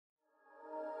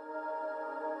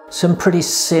Some pretty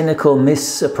cynical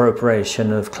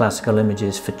misappropriation of classical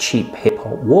images for cheap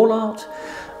hip-hop wall art,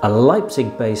 a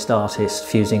Leipzig-based artist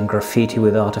fusing graffiti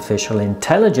with artificial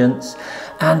intelligence,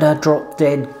 and a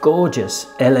drop-dead gorgeous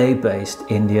LA-based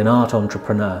Indian art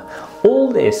entrepreneur.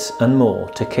 All this and more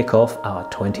to kick off our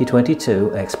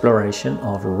 2022 exploration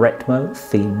of Retmo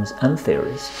themes and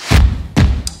theories.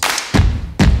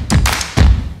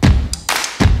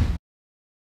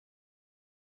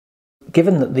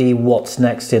 Given that the What's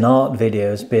Next in Art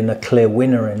video has been a clear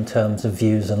winner in terms of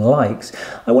views and likes,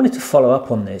 I wanted to follow up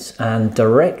on this and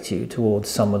direct you towards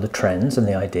some of the trends and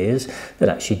the ideas that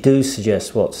actually do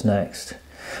suggest what's next.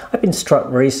 I've been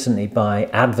struck recently by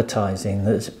advertising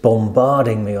that's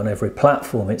bombarding me on every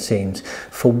platform, it seems,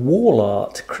 for wall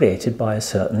art created by a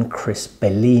certain Chris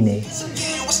Bellini.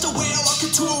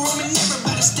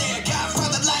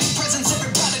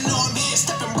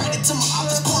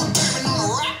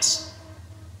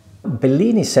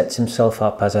 Bellini sets himself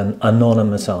up as an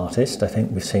anonymous artist. I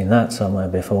think we've seen that somewhere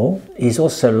before. He's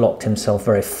also locked himself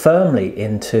very firmly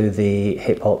into the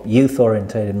hip-hop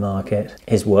youth-orientated market.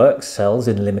 His work sells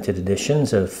in limited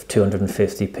editions of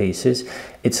 250 pieces.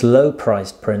 It's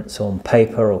low-priced prints on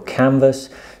paper or canvas,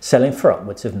 selling for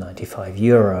upwards of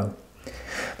 €95.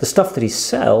 The stuff that he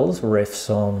sells riffs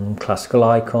on classical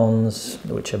icons,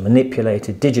 which are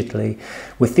manipulated digitally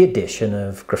with the addition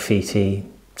of graffiti,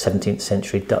 17th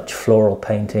century Dutch floral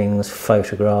paintings,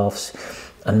 photographs,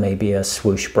 and maybe a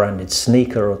swoosh branded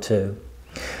sneaker or two.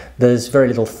 There's very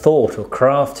little thought or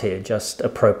craft here, just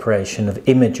appropriation of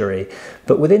imagery,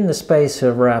 but within the space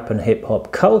of rap and hip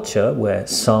hop culture, where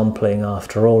sampling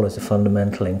after all is a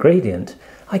fundamental ingredient,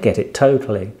 I get it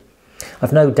totally.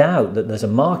 I've no doubt that there's a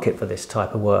market for this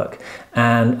type of work,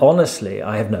 and honestly,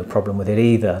 I have no problem with it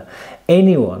either.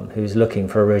 Anyone who's looking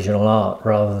for original art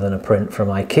rather than a print from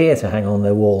IKEA to hang on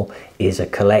their wall is a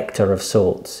collector of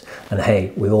sorts. And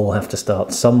hey, we all have to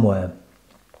start somewhere.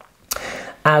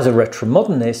 As a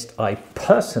retromodernist, I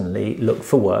personally look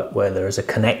for work where there is a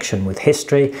connection with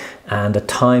history and a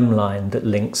timeline that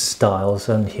links styles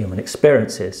and human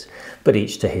experiences, but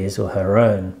each to his or her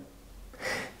own.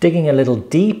 Digging a little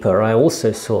deeper, I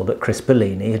also saw that Chris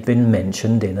Bellini had been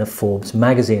mentioned in a Forbes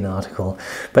magazine article,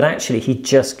 but actually he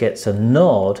just gets a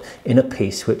nod in a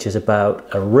piece which is about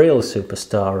a real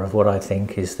superstar of what I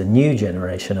think is the new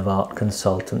generation of art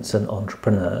consultants and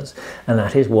entrepreneurs, and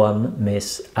that is one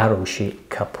Miss Arushi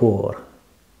Kapoor.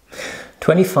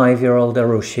 25-year-old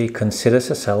Arushi considers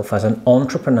herself as an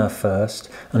entrepreneur first,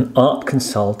 an art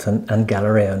consultant and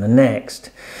gallery owner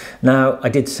next. Now, I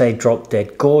did say drop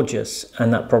dead gorgeous,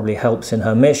 and that probably helps in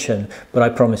her mission, but I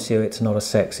promise you it's not a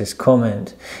sexist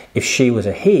comment. If she was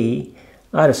a he,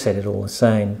 I'd have said it all the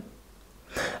same.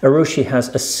 Arushi has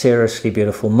a seriously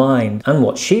beautiful mind and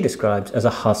what she describes as a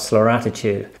hustler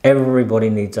attitude. Everybody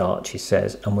needs art, she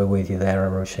says, and we're with you there,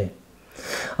 Arushi.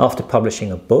 After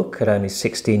publishing a book at only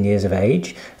 16 years of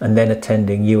age and then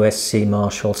attending USC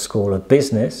Marshall School of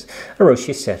Business,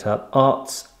 Arushi set up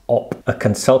Arts Op, a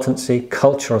consultancy,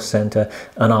 cultural centre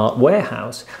and art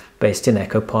warehouse based in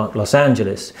Echo Park, Los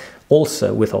Angeles,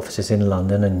 also with offices in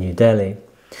London and New Delhi.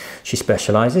 She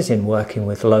specialises in working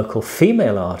with local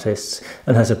female artists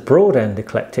and has a broad and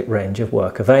eclectic range of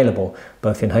work available,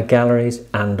 both in her galleries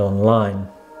and online.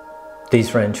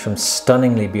 These range from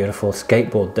stunningly beautiful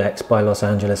skateboard decks by Los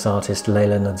Angeles artist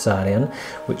Leila Nazarian,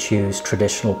 which use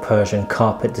traditional Persian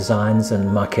carpet designs and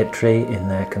marquetry in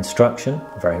their construction,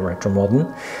 very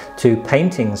retro-modern, to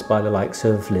paintings by the likes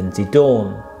of Lindsay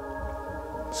Dawn,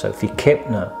 Sophie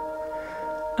Kipner,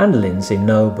 and Lindsay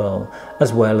Noble,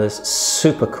 as well as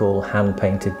super cool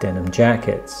hand-painted denim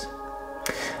jackets.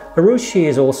 Arushi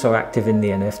is also active in the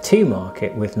NFT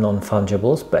market with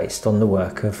non-fungibles based on the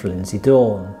work of Lindsay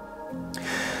Dawn.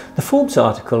 The Forbes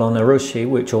article on Arushi,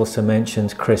 which also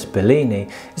mentions Chris Bellini,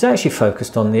 is actually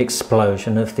focused on the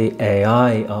explosion of the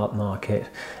AI art market,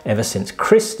 ever since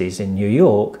Christie's in New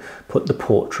York put the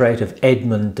portrait of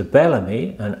Edmond de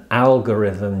Bellamy, an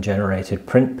algorithm-generated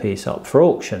print piece, up for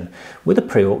auction, with a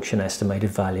pre-auction estimated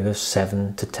value of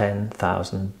 $7,000 to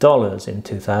 $10,000 in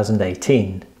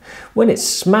 2018. When it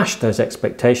smashed those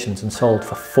expectations and sold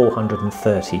for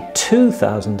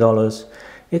 $432,000,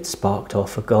 it sparked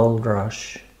off a gold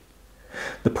rush.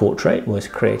 The portrait was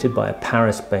created by a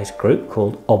Paris-based group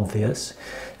called Obvious,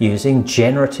 using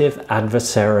generative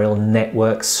adversarial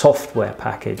network software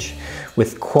package,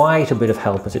 with quite a bit of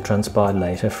help, as it transpired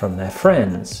later, from their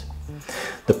friends.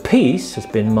 The piece has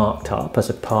been marked up as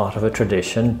a part of a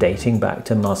tradition dating back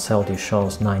to Marcel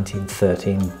Duchamp's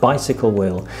 1913 bicycle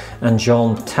wheel and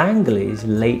Jean Tinguely's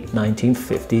late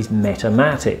 1950s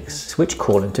metamatics, which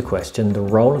call into question the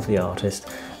role of the artist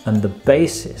and the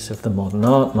basis of the modern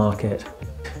art market.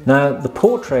 Now, the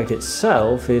portrait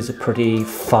itself is a pretty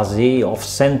fuzzy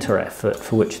off-center effort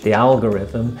for which the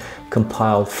algorithm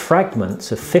compiled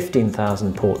fragments of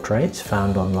 15,000 portraits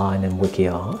found online in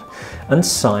WikiArt and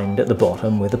signed at the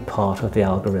bottom with a part of the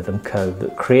algorithm code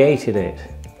that created it.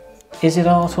 Is it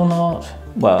art or not?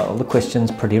 Well, the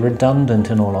question's pretty redundant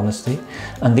in all honesty,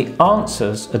 and the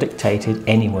answers are dictated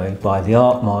anyway by the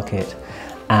art market.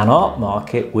 An art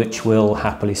market which will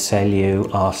happily sell you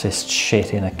artist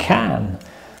shit in a can,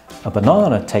 a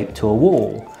banana taped to a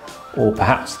wall, or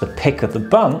perhaps the pick of the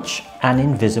bunch, an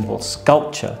invisible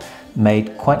sculpture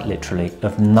made quite literally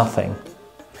of nothing.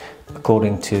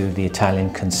 According to the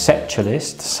Italian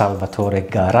conceptualist Salvatore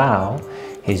Garau,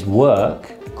 his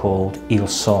work, called Il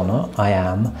Sono, I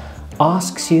Am,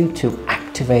 asks you to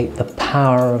activate the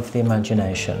power of the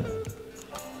imagination.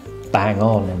 Bang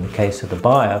on in the case of the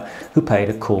buyer, who paid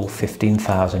a cool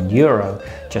 €15,000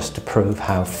 just to prove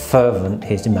how fervent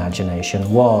his imagination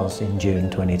was in June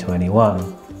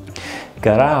 2021.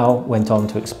 Garau went on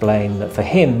to explain that for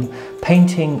him,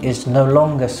 painting is no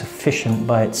longer sufficient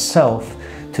by itself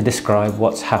to describe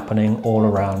what's happening all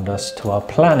around us to our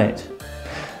planet.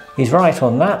 He's right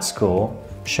on that score,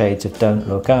 shades of Don't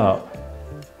Look Up.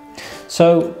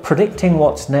 So predicting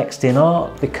what's next in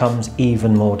art becomes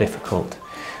even more difficult.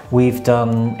 We've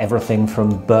done everything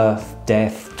from birth,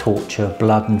 death, torture,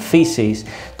 blood and feces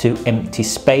to empty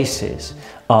spaces,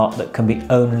 art that can be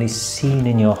only seen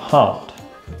in your heart.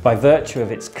 By virtue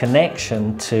of its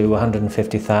connection to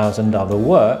 150,000 other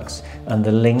works and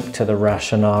the link to the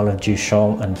rationale of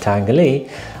Duchamp and Tinguely,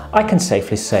 I can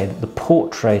safely say that the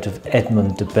portrait of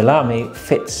Edmond de Bellamy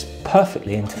fits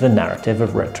perfectly into the narrative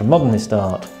of retromodernist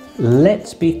art.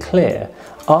 Let's be clear,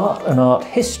 art and art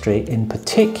history in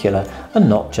particular are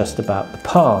not just about the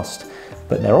past,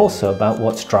 but they're also about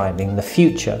what's driving the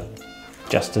future.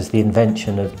 Just as the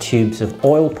invention of tubes of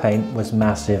oil paint was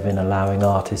massive in allowing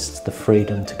artists the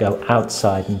freedom to go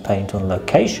outside and paint on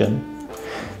location,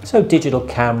 so digital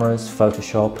cameras,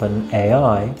 Photoshop and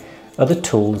AI are the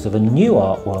tools of a new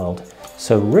art world,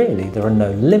 so really there are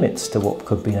no limits to what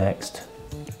could be next.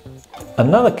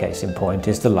 Another case in point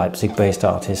is the Leipzig-based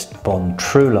artist Bon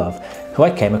Truelove, who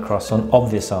I came across on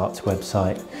Obvious Art's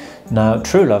website. Now,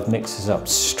 Truelove mixes up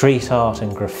street art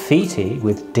and graffiti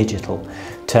with digital,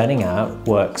 turning out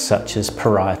works such as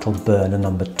Parietal Burner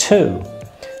No. 2.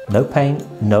 No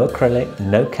paint, no acrylic,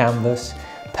 no canvas,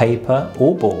 paper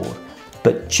or board,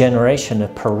 but generation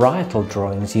of parietal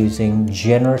drawings using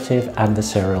generative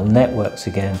adversarial networks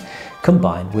again,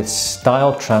 combined with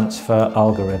style transfer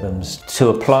algorithms to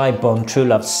apply Bon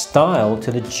Truelove's style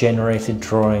to the generated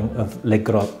drawing of Les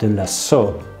Grottes de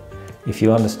Lassault. If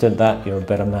you understood that, you're a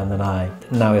better man than I.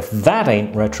 Now, if that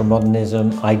ain't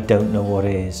retromodernism, I don't know what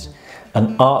is.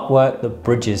 An artwork that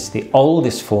bridges the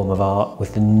oldest form of art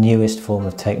with the newest form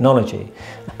of technology,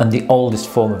 and the oldest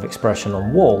form of expression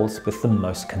on walls with the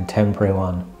most contemporary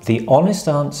one. The honest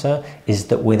answer is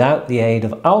that without the aid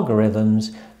of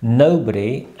algorithms,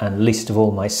 nobody, and least of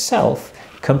all myself,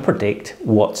 can predict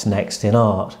what's next in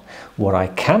art. What I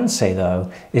can say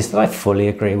though is that I fully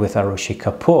agree with Arushi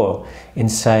Kapoor in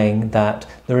saying that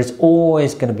there is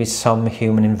always going to be some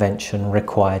human invention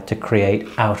required to create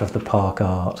out-of-the-park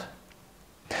art.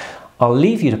 I'll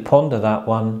leave you to ponder that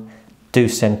one. Do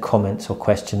send comments or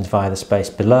questions via the space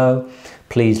below.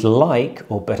 Please like,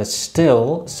 or better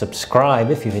still,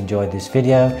 subscribe if you've enjoyed this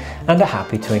video and are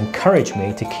happy to encourage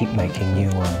me to keep making new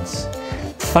ones.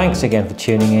 Thanks again for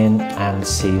tuning in and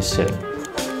see you soon.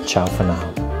 Ciao for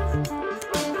now.